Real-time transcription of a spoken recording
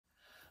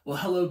Well,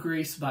 hello,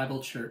 Grace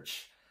Bible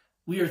Church.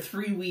 We are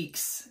 3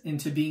 weeks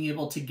into being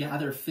able to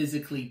gather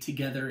physically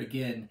together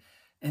again,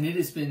 and it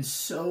has been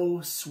so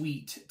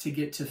sweet to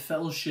get to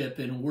fellowship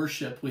and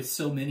worship with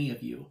so many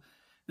of you.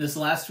 This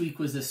last week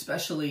was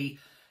especially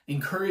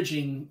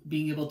encouraging,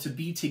 being able to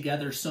be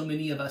together, so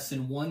many of us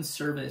in one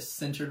service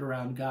centered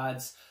around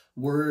God's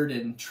word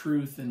and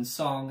truth and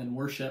song and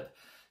worship.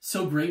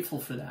 So grateful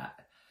for that.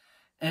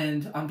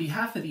 And on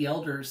behalf of the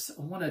elders,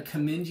 I want to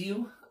commend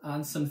you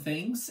on some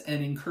things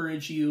and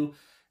encourage you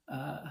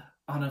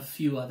on a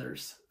few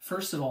others.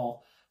 First of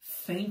all,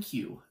 thank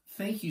you.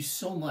 Thank you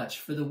so much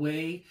for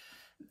the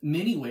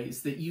many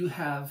ways that you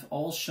have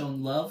all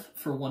shown love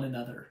for one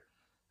another.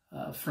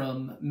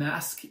 From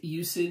mask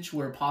usage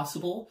where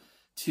possible,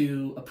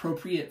 to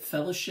appropriate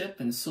fellowship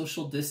and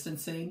social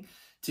distancing,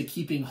 to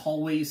keeping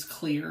hallways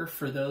clear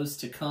for those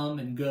to come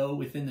and go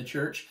within the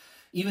church.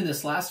 Even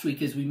this last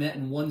week, as we met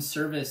in one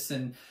service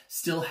and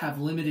still have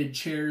limited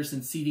chairs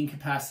and seating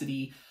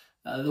capacity,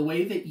 the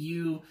way that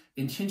you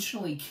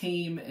intentionally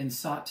came and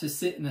sought to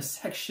sit in a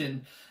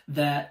section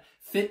that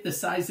fit the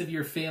size of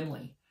your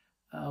family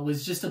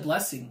was just a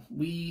blessing.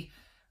 We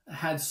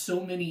had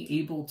so many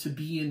able to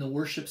be in the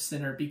worship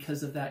center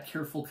because of that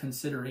careful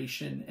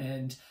consideration,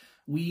 and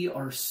we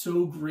are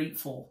so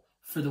grateful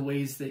for the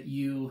ways that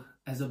you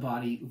as a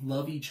body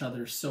love each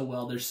other so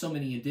well. There's so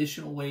many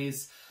additional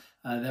ways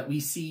that we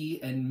see,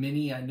 and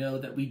many I know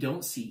that we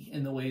don't see,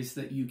 in the ways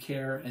that you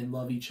care and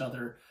love each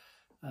other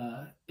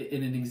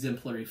in an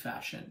exemplary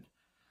fashion.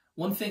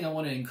 One thing I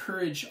want to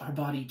encourage our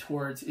body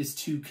towards is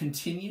to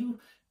continue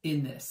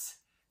in this,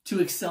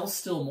 to excel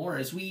still more.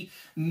 As we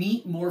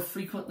meet more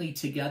frequently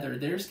together,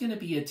 there's going to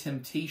be a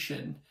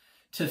temptation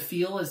to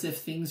feel as if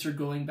things are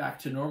going back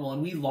to normal,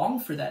 and we long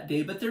for that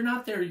day, but they're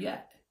not there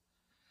yet.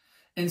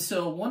 And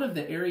so one of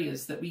the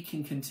areas that we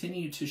can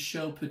continue to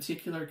show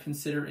particular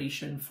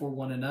consideration for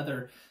one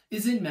another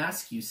is in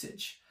mask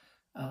usage.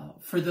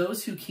 For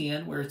those who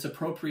can, where it's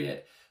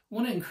appropriate, I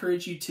want to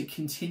encourage you to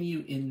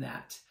continue in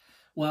that.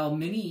 While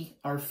many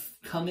are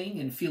coming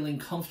and feeling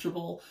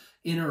comfortable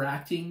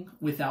interacting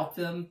without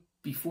them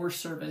before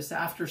service,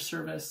 after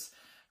service,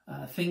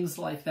 things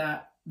like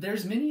that,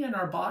 there's many in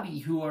our body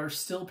who are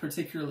still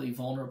particularly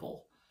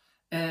vulnerable.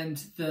 And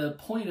the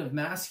point of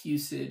mask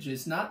usage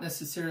is not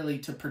necessarily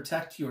to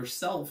protect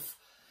yourself,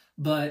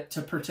 but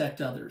to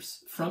protect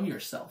others from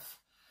yourself.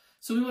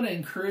 So we want to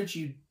encourage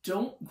you,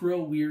 don't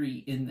grow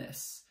weary in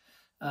this.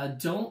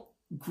 Don't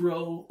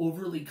grow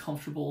overly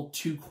comfortable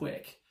too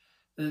quick.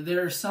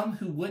 There are some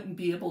who wouldn't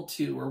be able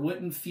to, or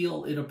wouldn't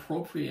feel it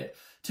appropriate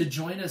to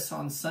join us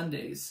on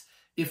Sundays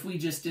if we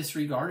just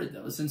disregarded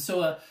those. And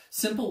so a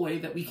simple way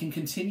that we can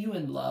continue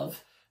in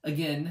love,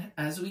 again,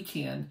 as we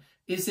can,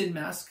 is in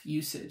mask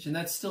usage. And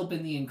that's still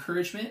been the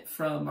encouragement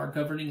from our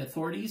governing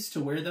authorities to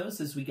wear those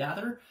as we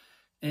gather.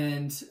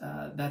 And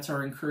that's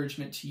our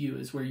encouragement to you,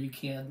 is where you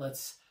can,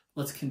 let's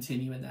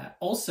continue in that.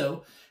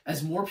 Also,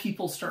 as more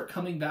people start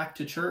coming back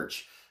to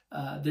church,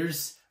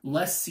 there's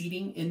less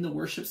seating in the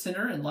worship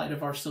center in light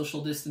of our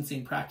social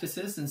distancing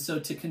practices. And so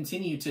to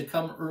continue to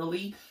come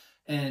early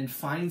and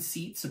find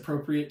seats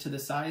appropriate to the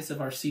size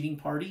of our seating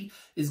party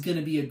is going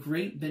to be a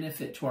great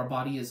benefit to our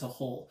body as a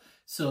whole.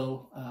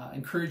 So I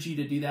encourage you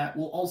to do that.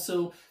 We'll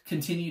also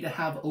continue to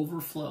have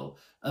overflow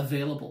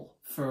available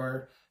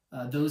for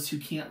those who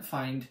can't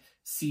find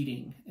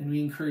seating. And we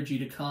encourage you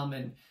to come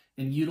and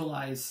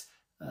utilize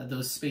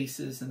those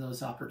spaces and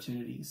those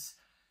opportunities.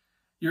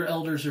 Your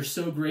elders are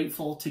so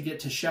grateful to get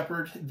to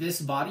shepherd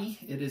this body.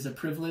 It is a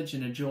privilege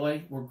and a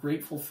joy. We're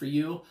grateful for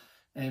you,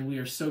 and we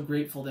are so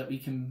grateful that we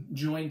can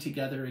join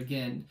together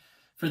again.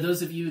 For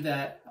those of you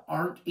that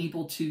aren't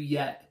able to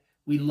yet,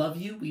 we love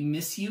you. We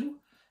miss you.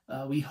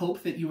 We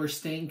hope that you are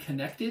staying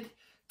connected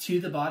to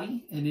the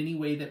body in any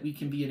way that we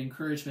can be an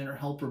encouragement or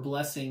help or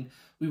blessing.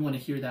 We want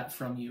to hear that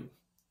from you.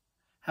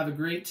 Have a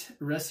great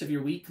rest of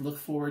your week. Look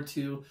forward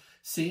to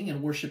seeing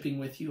and worshiping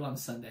with you on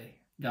Sunday.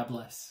 God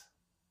bless.